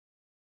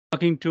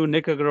talking to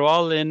Nick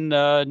Agarwal in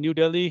New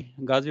Delhi,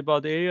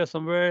 Ghaziabad area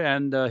somewhere,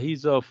 and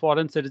he's a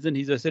foreign citizen.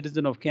 He's a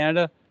citizen of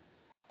Canada,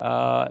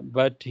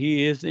 but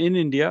he is in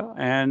India.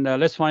 And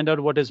let's find out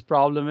what his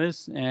problem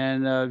is,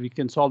 and we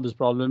can solve this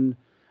problem.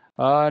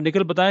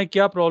 Nikhil बताएं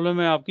क्या problem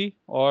है आपकी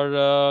और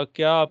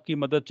क्या आपकी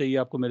मदद चाहिए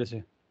आपको मेरे से?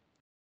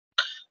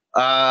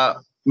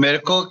 मेरे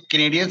को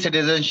कैनेडियन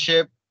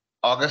सिटीजनशिप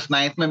अगस्त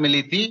 9 में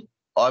मिली थी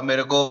और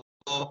मेरे को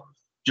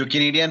जो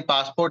कैनेडियन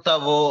पासपोर्ट था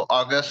वो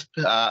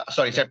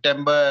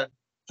सितंबर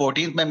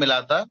 14 में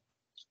मिला था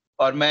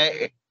और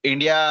मैं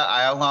इंडिया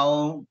आया हुआ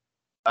हूँ।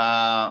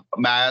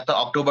 मैं आया था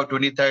अक्टूबर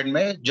 23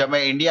 में। जब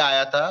मैं इंडिया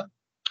आया था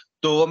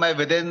तो वो मैं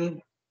विद इन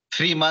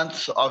 3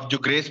 months ऑफ जो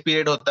ग्रेस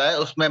पीरियड होता है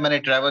उसमें मैंने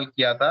ट्रेवल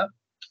किया था।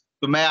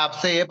 तो मैं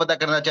आपसे ये पता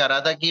करना चाह रहा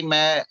था कि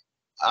मैं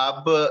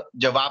अब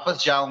जब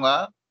वापस जाऊंगा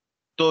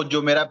तो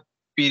जो मेरा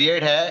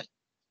पीरियड है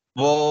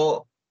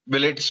वो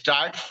will it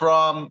start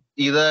from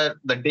either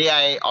the day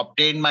I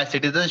obtained my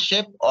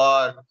citizenship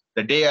or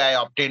the day I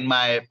obtained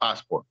my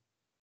passport?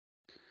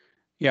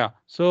 Yeah,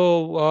 so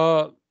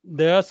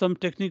there are some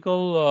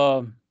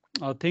technical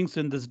things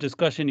in this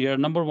discussion here.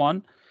 Number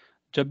one,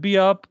 जब भी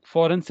आप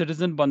foreign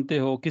citizen बनते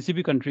हो किसी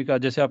भी country का,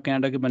 जैसे आप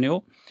कनाडा के बने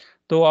हो,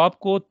 तो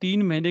आपको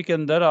 3 महीने के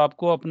अंदर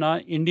आपको अपना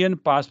इंडियन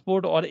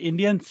पासपोर्ट और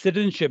Indian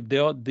citizenship,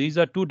 these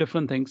are to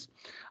different things.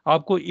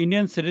 आपको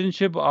इंडियन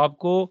सिटीजनशिप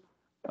आपको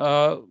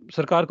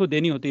सरकार को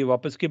देनी होती है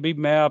वापस कि भाई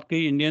मैं आपकी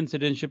इंडियन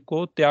सिटीजनशिप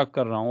को त्याग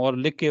कर रहा हूँ, और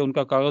लिख के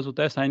उनका कागज़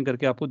होता है, साइन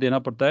करके आपको देना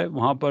पड़ता है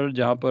वहाँ पर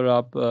जहाँ पर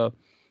आप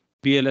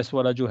PLS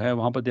वाला जो है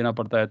वहाँ पर देना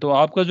पड़ता है। तो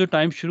आपका जो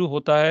टाइम शुरू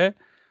होता है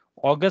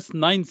अगस्त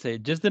 9 से,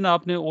 जिस दिन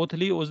आपने ओथ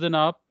ली उस दिन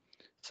आप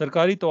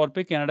सरकारी तौर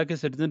पे कनाडा के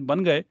सिटीजन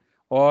बन गए,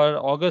 और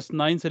अगस्त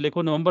 9 से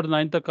लेकर नवंबर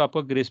 9 तक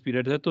आपका ग्रेस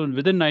पीरियड है, तो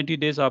विद इन 90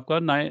 डेज आपका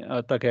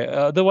 9 तक है।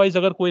 अदरवाइज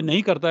अगर कोई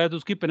नहीं करता है तो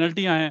उसकी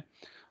पेनल्टियां हैं।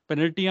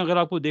 पेनल्टियां अगर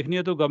आपको देखनी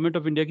है तो गवर्नमेंट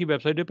ऑफ इंडिया की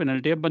वेबसाइट पे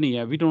पेनल्टियां बनी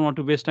है। We don't want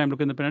to waste time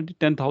looking the penalty,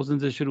 10,000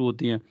 से शुरू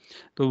होती हैं,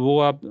 तो वो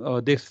आप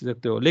देख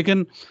सकते हो।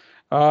 लेकिन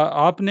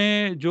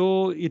आपने जो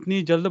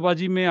इतनी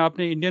जल्दबाजी में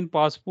आपने इंडियन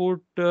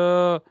पासपोर्ट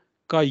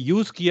का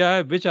यूज़ किया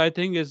है, विच I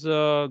think is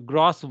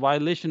gross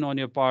violation on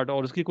your part,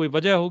 और उसकी कोई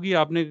वजह होगी।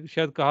 आपने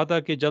शायद कहा था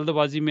कि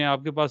जल्दबाजी में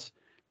आपके पास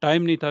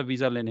टाइम नहीं था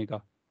वीज़ा लेने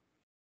का।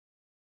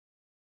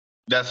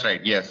 That's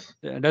right, yes.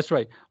 That's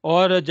right.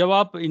 और जब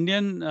आप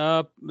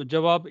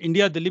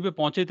इंडिया दिल्ली पे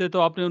पहुंचे थे तो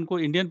आपने उनको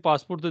इंडियन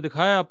पासपोर्ट तो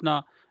दिखाया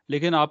अपना,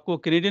 लेकिन आपको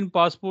कैनेडियन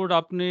पासपोर्ट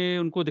आपने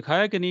उनको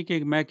दिखाया कि नहीं कि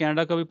मैं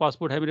कनाडा का भी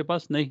पासपोर्ट है मेरे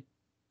पास? नहीं,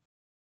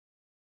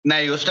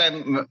 नहीं, उस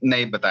टाइम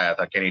नहीं बताया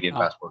था कैनेडियन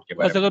हाँ, पासपोर्ट के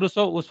बारे बस में। अगर उस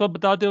वक्त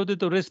बताते होते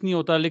तो रिस्क नहीं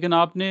होता, लेकिन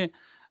आपने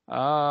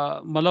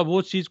मतलब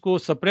वो चीज़ को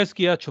सप्रेस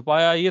किया,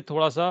 छुपाया, ये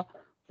थोड़ा सा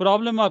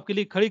प्रॉब्लम आपके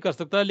लिए खड़ी कर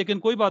सकता है। लेकिन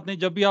कोई बात नहीं,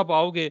 जब भी आप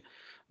आओगे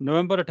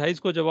नवंबर 28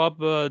 को, जब आप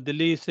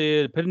दिल्ली से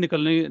फिर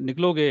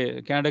निकलोगे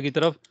कनाडा की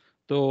तरफ,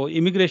 तो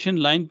इमिग्रेशन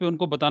लाइन पे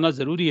उनको बताना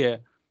ज़रूरी है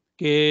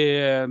कि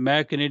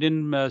मैं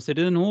कैनेडियन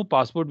सिटीजन हूँ,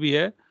 पासपोर्ट भी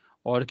है।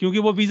 और क्योंकि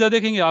वो वीज़ा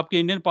देखेंगे, आपके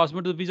इंडियन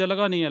पासपोर्ट तो वीज़ा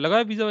लगा नहीं है, लगा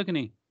है वीज़ा कि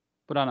नहीं?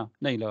 पुराना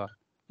नहीं लगा,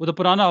 वो तो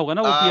पुराना होगा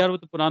ना, वो PR वो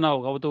तो पुराना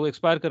होगा, वो तो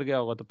एक्सपायर कर गया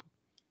होगा तो।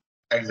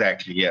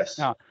 Exactly, yes.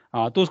 हाँ,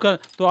 हाँ, तो उसका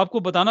तो आपको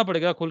बताना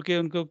पड़ेगा खुल के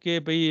उनको कि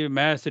भाई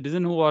मैं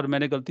सिटीजन हूँ और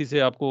मैंने गलती से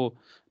आपको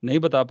नहीं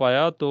बता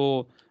पाया। तो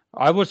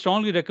आई वुड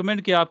स्ट्रांगली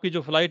रिकमेंड कि आपकी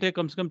जो फ्लाइट है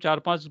कम से कम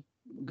 4-5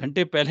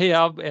 घंटे पहले ही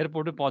आप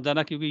एयरपोर्ट पे पहुंच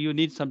जाना, क्योंकि you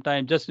need some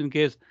time just in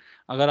case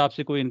अगर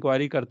आपसे कोई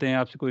इंक्वायरी करते हैं,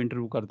 आपसे कोई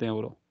इंटरव्यू करते हैं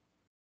वो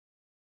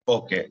लोग।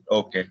 Okay,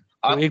 okay.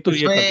 तो एक तो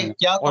ये कर इसमें दें,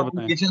 क्या और बताएं।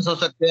 कॉम्प्लिकेशंस हो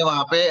सकते हैं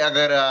वहां पे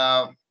अगर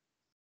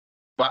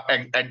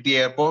at the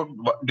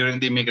airport during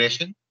the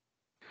immigration?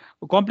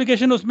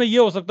 Complication उसमें ये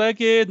हो सकता है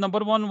कि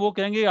नंबर 1 वो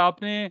कहेंगे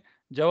आपने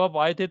जब आप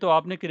आए थे तो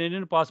आपने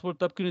कैनेडियन पासपोर्ट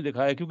तब क्यों नहीं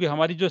दिखाया, क्योंकि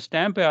हमारी जो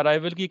स्टैंप है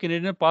अराइवल की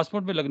कैनेडियन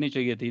पासपोर्ट पे लगनी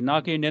चाहिए थी, ना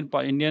कि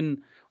इंडियन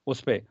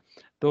उस पे।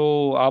 तो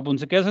आप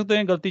उनसे कह सकते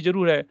हैं गलती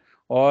जरूर है।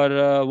 और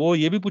वो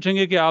ये भी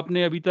पूछेंगे कि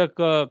आपने अभी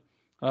तक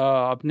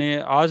अपने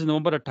आज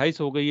नवंबर 28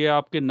 हो गई है,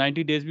 आपके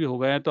 90 डेज भी हो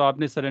गए हैं, तो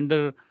आपने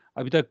सरेंडर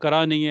अभी तक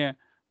करा नहीं है।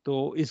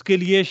 तो इसके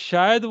लिए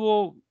शायद वो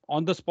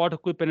ऑन द स्पॉट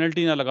कोई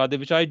पेनल्टी ना लगा दे,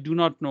 विच आई डू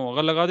नॉट नो।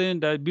 अगर लगा दें,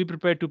 बी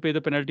प्रिपेयर टू पे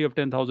द पेनल्टी ऑफ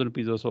 10,000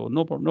 रुपीज और सो,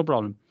 नो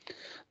प्रॉब्लम।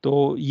 तो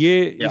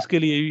ये या इसके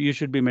लिए you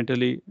should be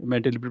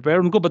mentally prepare.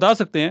 उनको बता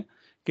सकते हैं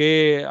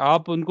कि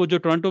आप उनको जो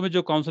टोरंटो में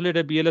जो काउंसलेट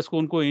है BLS को,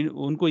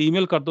 उनको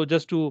ईमेल कर दो,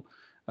 जस्ट टू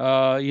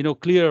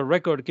क्लियर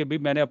रिकॉर्ड कि भाई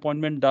मैंने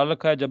अपॉइंटमेंट डाल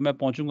रखा है, जब मैं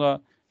पहुंचूंगा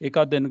एक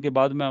आध दिन के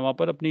बाद मैं वहां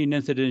पर अपनी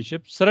इंडियन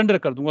सिटीजनशिप सरेंडर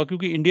कर दूंगा,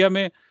 क्योंकि इंडिया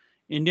में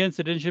इंडियन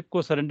सिटीजनशिप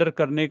को सरेंडर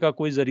करने का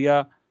कोई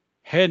जरिया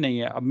है नहीं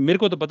है। अब मेरे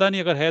को तो पता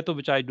नहीं, अगर है तो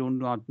विच आई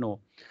डोंट नॉट नो।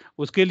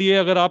 उसके लिए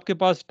अगर आपके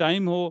पास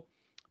टाइम हो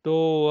तो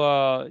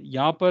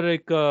यहाँ पर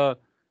एक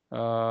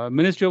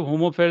मिनिस्ट्री ऑफ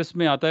होम अफेयर्स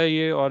में आता है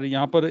ये, और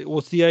यहाँ पर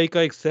OCI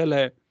का एक सेल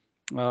है,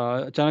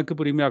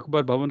 चाणक्यपुरी में,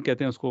 अकबर भवन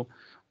कहते हैं उसको।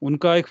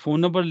 उनका एक फ़ोन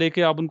नंबर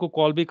लेके आप उनको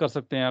कॉल भी कर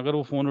सकते हैं, अगर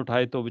वो फ़ोन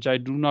उठाए तो, विच आई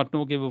डू नॉट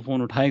नो कि वो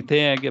फ़ोन उठाते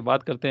हैं कि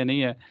बात करते हैं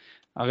नहीं है।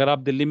 अगर आप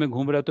दिल्ली में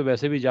घूम रहे हो तो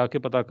वैसे भी जाके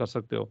पता कर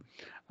सकते हो।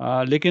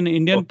 लेकिन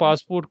इंडियन ओके,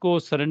 पासपोर्ट को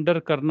सरेंडर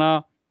करना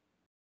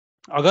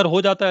अगर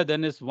हो जाता है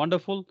देन इज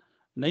वंडरफुल,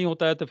 नहीं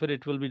होता है तो फिर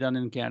it will be done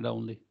in Canada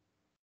only.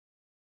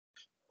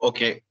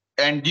 Okay.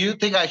 And do you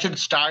think I should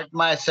start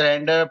my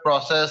surrender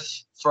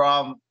process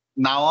from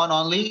now on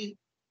only?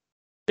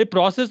 ये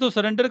प्रोसेस तो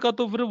सरेंडर का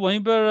तो फिर वहीं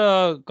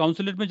पर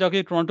काउंसलेट में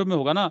जाके टोरंटो में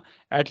होगा ना।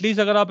 एटलीस्ट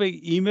अगर आप एक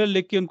ईमेल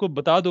लिख के उनको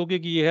बता दोगे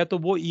कि ये है, तो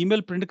वो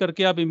ईमेल प्रिंट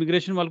करके आप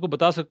इमिग्रेशन वाले को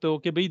बता सकते हो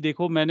कि भाई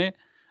देखो, मैंने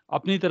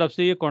अपनी तरफ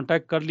से ये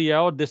कांटेक्ट कर लिया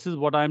है और this is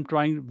what I am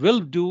trying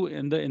will do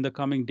in the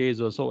coming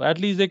days और सो।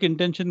 एटलीस्ट एक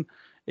इंटेंशन,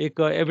 एक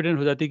एविडेंट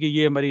हो जाती है कि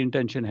ये हमारी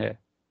इंटेंशन है।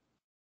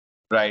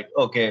 Right,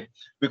 okay.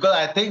 Because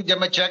I think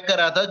जब मैं चेक कर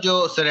रहा था,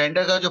 जो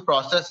सरेंडर का जो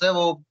प्रोसेस है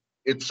वो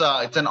it's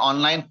an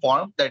online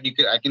form that you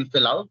can I can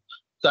fill out.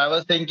 So I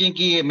was thinking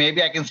कि may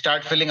B I can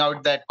start filling out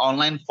that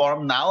online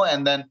form now,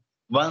 and then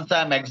once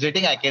I am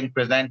exiting I can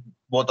present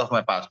both of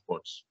my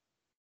passports.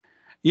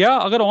 या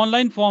अगर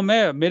online form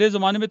है, मेरे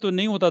ज़माने में तो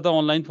नहीं होता था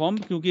ऑनलाइन फॉर्म,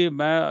 क्योंकि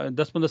मैं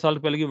 10-15 साल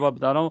पहले की बात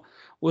बता रहा हूँ।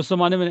 उस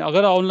ज़माने में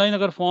अगर ऑनलाइन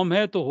अगर फॉर्म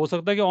है तो हो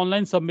सकता है कि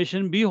ऑनलाइन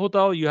सबमिशन भी होता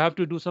हो। You have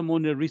to do some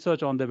own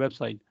research on the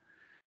website.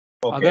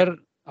 Okay. अगर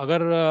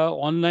अगर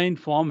ऑनलाइन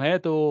फॉर्म है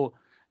तो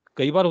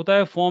कई बार होता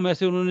है फॉर्म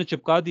ऐसे उन्होंने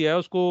चिपका दिया है,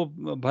 उसको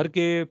भर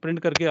के प्रिंट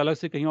करके अलग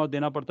से कहीं और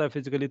देना पड़ता है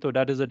फिजिकली, तो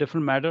that is a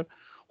different matter.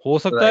 हो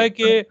सकता है राइट,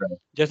 कि राइट,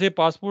 जैसे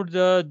पासपोर्ट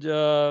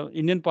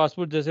इंडियन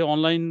पासपोर्ट जैसे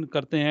ऑनलाइन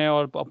करते हैं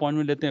और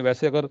अपॉइंटमेंट लेते हैं,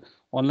 वैसे अगर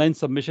ऑनलाइन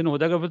सबमिशन हो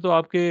जाएगा फिर तो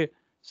आपके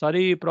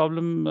सारी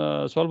प्रॉब्लम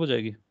सॉल्व हो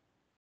जाएगी।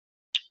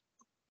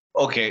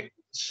 ओके।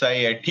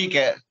 सही है, ठीक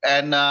है।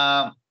 एंड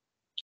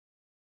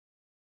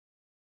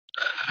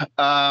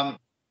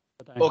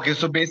बताएं। ओके,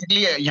 सो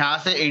बेसिकली यहाँ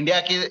से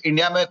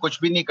इंडिया में कुछ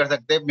भी नहीं कर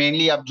सकते।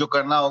 मेनली अब जो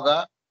करना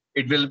होगा,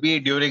 it will be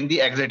during the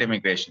exit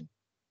immigration.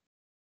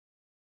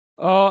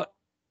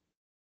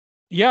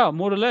 या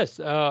मोर लेस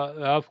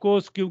ऑफ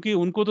कोर्स, क्योंकि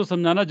उनको तो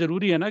समझाना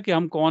ज़रूरी है ना कि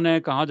हम कौन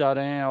हैं, कहाँ जा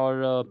रहे हैं,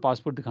 और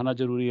पासपोर्ट दिखाना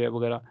ज़रूरी है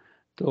वगैरह।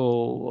 तो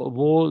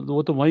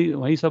वो तो वही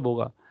वही सब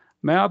होगा।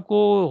 मैं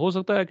आपको, हो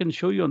सकता है I can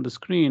show you on the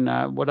screen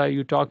what are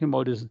you talking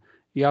about is.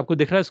 ये आपको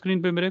दिख रहा है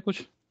स्क्रीन पे मेरे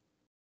कुछ?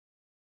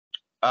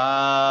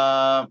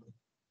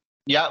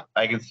 या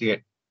I can see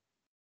it.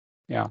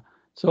 Yeah.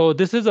 So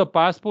this is a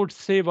Passport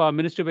Seva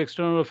Ministry of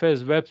External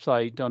Affairs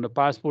website on the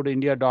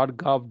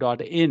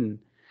passportindia.gov.in.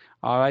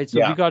 All right. So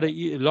we या, got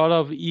a lot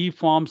of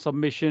e-form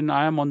submission.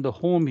 I am on the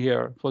home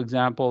here, for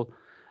example,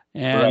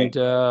 and right,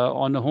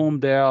 on the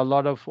home there are a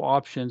lot of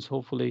options.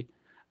 Hopefully,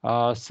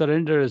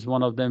 surrender is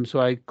one of them.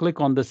 So I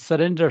click on the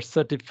surrender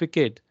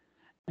certificate,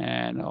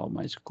 and oh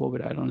my, it's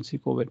COVID. I don't see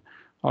COVID.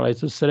 All right.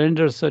 So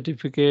surrender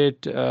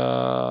certificate.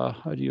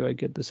 How do I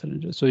get the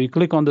surrender? So you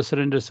click on the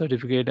surrender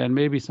certificate, and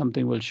maybe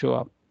something will show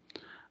up.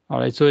 All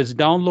right, so it's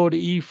download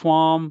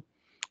e-form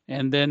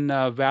and then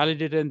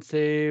validate and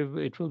save.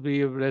 It will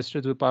be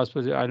registered with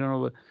passport. I don't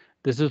know.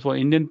 This is for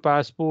Indian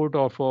passport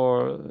or for,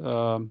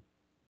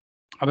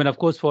 I mean, of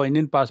course, for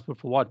Indian passport.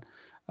 For what?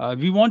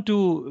 We want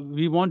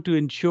to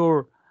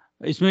ensure.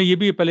 इसमें ये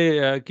भी है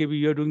पहले कि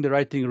we are doing the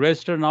right thing.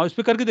 Register now, इस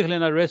पे करके देख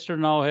लेना। रजिस्टर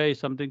नाउ है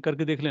समथिंग,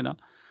 करके देख लेना।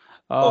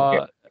 Okay,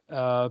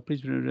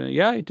 Please,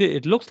 yeah,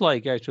 it looks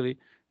like actually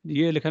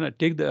ये लिखा ना,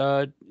 take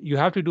the you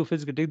have to do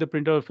physical, take the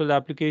printer or fill the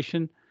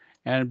application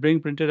and bring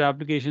printed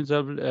applications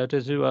of to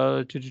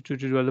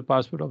the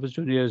passport office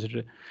to nearest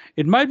address.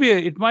 It might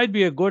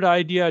be a good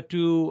idea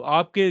to,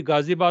 आपके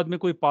गाजियाबाद में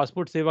कोई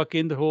passport सेवा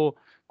केंद्र हो,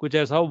 कुछ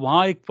ऐसा हो,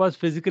 वहाँ एक पास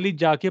फिजिकली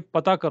जाके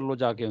पता कर लो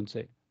जाके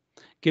उनसे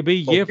कि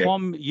भाई ओके,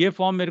 ये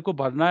फॉर्म मेरे को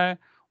भरना है।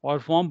 और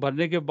फॉर्म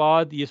भरने के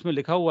बाद ये इसमें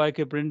लिखा हुआ है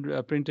कि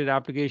प्रिंटेड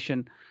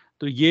एप्लीकेशन,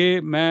 तो ये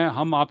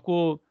हम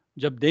आपको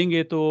जब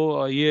देंगे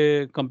तो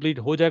ये कंप्लीट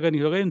हो जाएगा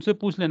नहीं होगा, इनसे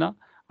पूछ लेना।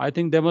 I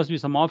think there must be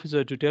some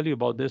officer to tell you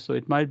about this, so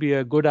it might be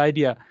a good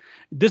idea.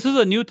 This is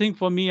a new thing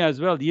for me as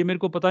well. ये मेरे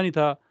को पता नहीं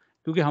था,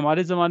 क्योंकि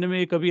हमारे ज़माने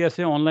में कभी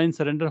ऐसे ऑनलाइन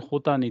सरेंडर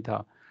होता नहीं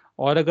था।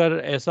 और अगर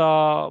ऐसा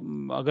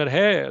अगर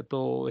है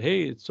तो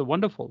हे, it's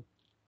wonderful.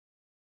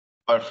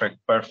 perfect,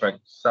 perfect.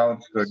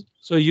 Sounds good.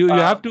 So you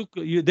Uh, have to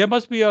there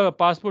must be a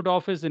passport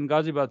office in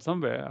Ghaziabad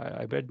somewhere.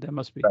 I bet there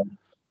must be. right,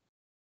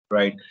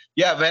 right.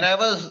 Yeah, when I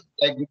was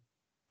like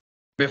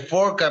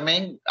before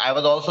coming, I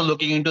was also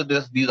looking into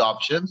these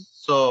options.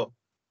 So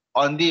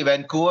on the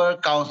Vancouver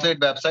consulate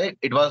website,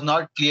 it was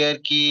not clear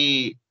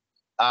ki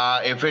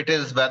if it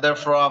is whether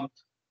from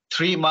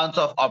 3 months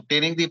of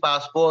obtaining the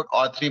passport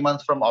or 3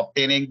 months from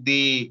obtaining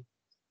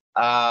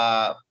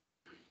uh,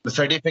 the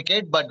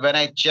certificate. But when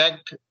I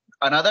checked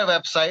another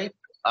website,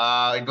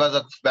 it was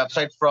a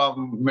website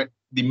from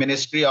the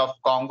Ministry of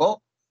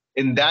Congo.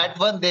 In that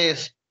one, they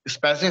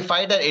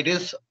specified that it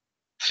is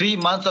 3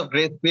 months of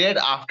grace period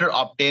after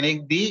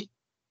obtaining the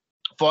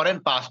foreign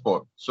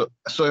passport. So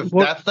if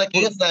वो that's the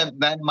case,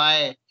 then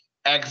my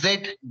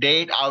exit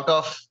date out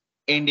of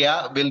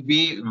India will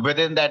be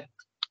within that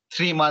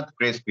 3 month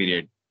grace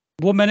period.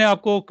 वो मैंने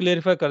आपको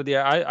clarify कर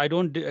दिया। I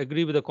don't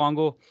agree with the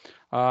Congo.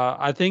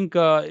 I think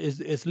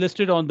is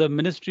listed on the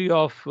Ministry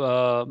of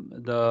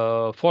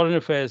the Foreign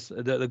Affairs,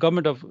 the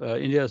government of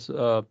India's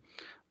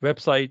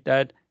website,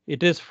 that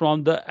it is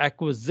from the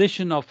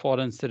acquisition of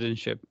foreign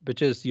citizenship,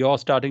 which is your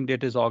starting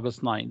date is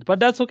August 9th.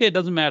 But that's okay, it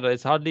doesn't matter.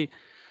 It's hardly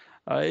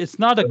it's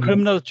not a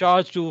criminal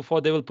charge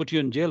they will put you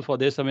in jail for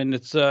this. I mean,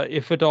 it's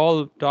if it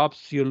all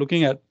tops, you're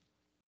looking at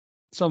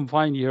some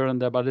fine here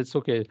and there, but it's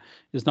okay.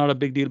 It's not a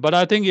big deal. But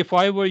I think if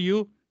I were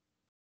you,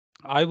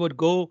 I would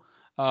go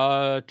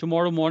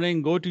tomorrow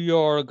morning, go to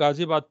your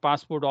Ghaziabad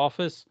passport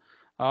office,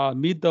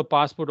 meet the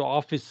passport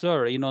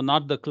officer,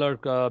 not the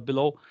clerk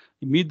below.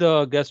 Meet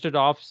the gazetted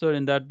officer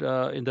in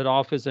that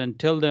office and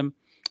tell them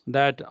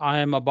that I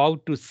am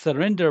about to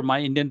surrender my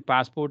Indian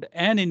passport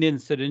and Indian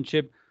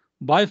citizenship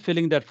by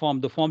filling that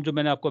form. The form जो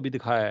मैंने आपको अभी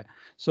दिखाया है.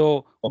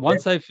 So Okay.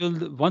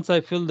 once I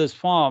fill this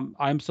form,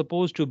 I'm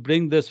supposed to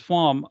bring this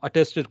form,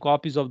 attested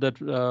copies of that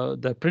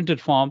the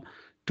printed form,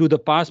 to the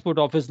passport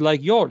office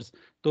like yours.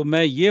 तो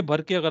मैं ये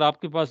भर के अगर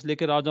आपके पास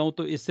लेकर आ जाऊं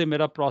तो इससे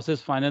मेरा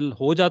प्रोसेस फाइनल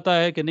हो जाता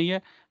है कि नहीं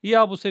है, ये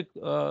आप उसे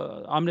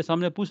आमने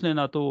सामने पूछ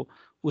लेना, तो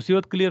उसी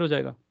वक्त क्लियर हो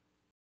जाएगा.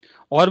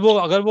 और वो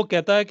अगर वो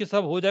कहता है कि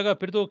सब हो जाएगा,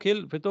 फिर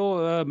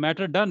तो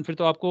मैटर डन. फिर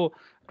तो आपको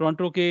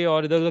टोरंटो के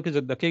और इधर उधर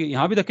के धक्के,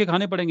 यहाँ भी धक्के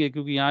खाने पड़ेंगे,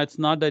 क्योंकि यहाँ it's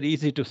not that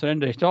easy to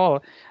surrender it all.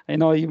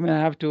 You may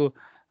have to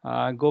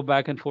go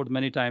back and fourth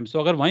many times. तो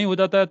अगर वहीं हो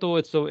जाता है तो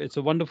it's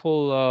a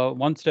wonderful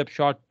one step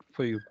short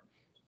for you.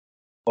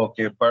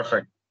 Okay.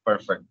 Perfect.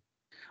 Perfect.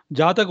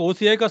 जहाँ तक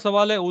ओसीआई का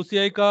सवाल है,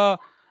 ओसीआई का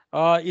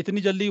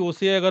इतनी जल्दी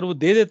ओसीआई अगर वो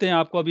दे देते हैं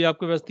आपको, अभी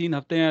आपके पास 3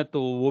 हफ्ते हैं,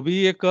 तो वो भी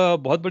एक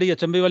बहुत बड़ी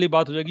अचंभे वाली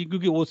बात हो जाएगी,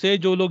 क्योंकि ओसीआई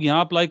जो लोग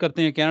यहाँ अप्लाई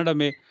करते हैं कनाडा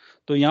में,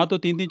 तो यहाँ तो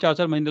 3-3,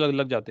 4-4 महीने लग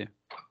लग जाते हैं.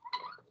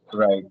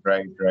 Right.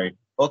 Right. Right.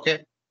 Okay.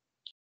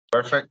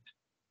 Perfect.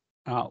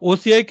 हाँ,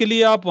 ओसीआई के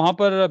लिए आप वहाँ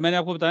पर, मैंने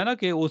आपको बताया ना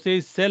कि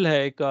ओसीआई सेल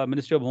है एक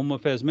मिनिस्ट्री ऑफ होम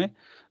अफेयर्स में.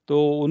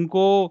 तो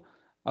उनको,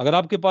 अगर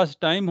आपके पास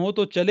टाइम हो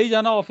तो चले ही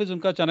जाना ऑफिस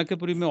उनका,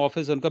 चाणक्यपुरी में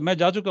ऑफिस है उनका. मैं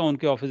जा चुका हूँ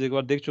उनके ऑफिस, एक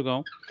बार देख चुका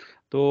हूँ.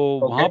 तो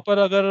वहाँ Okay. पर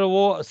अगर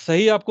वो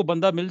सही आपको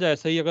बंदा मिल जाए,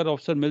 सही अगर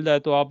ऑफिसर मिल जाए,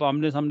 तो आप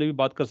आमने सामने भी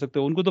बात कर सकते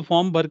हो. उनको तो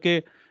फॉर्म भर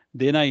के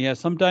देना ही है.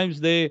 Sometimes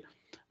they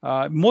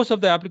most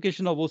of the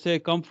application of OCI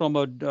come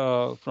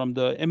from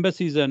the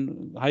embassies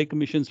and high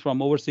commissions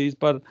from overseas,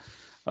 but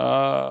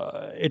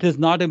it is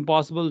not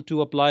impossible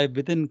to apply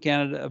within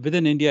Canada,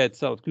 within India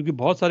itself, क्योंकि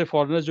बहुत सारे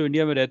foreigners जो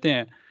India में रहते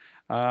हैं,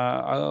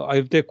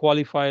 if they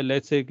qualify,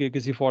 let's say कि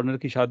किसी foreigner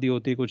की शादी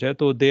होती है, कुछ है,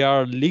 तो they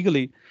are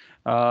legally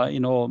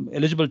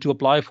eligible to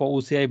apply for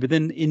OCI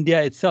within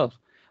India itself.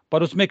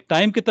 पर उसमें एक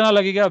टाइम कितना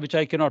लगेगा, which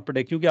I cannot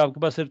predict, क्योंकि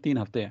आपके पास सिर्फ 3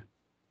 हफ्ते हैं.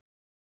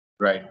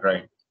 Right.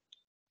 Right.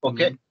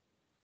 Okay.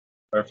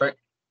 Perfect.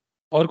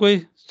 और कोई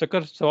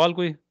चक्कर सवाल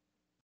कोई?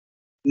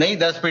 No,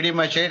 that's pretty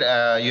much it.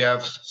 You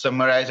have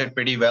summarized it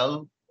pretty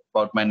well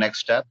about my next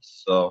steps.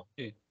 So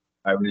ji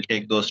I will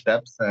take those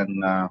steps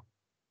and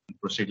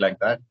proceed like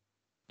that.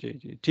 जी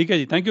जी, ठीक है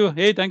जी. Thank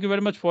you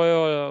very much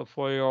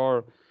for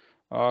your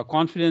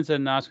confidence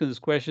and asking these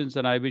questions,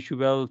 and I wish you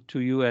well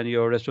to you and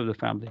your rest of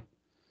the family.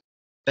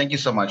 Thank you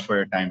so much for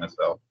your time as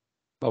well.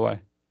 Bye bye.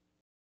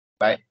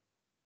 Bye.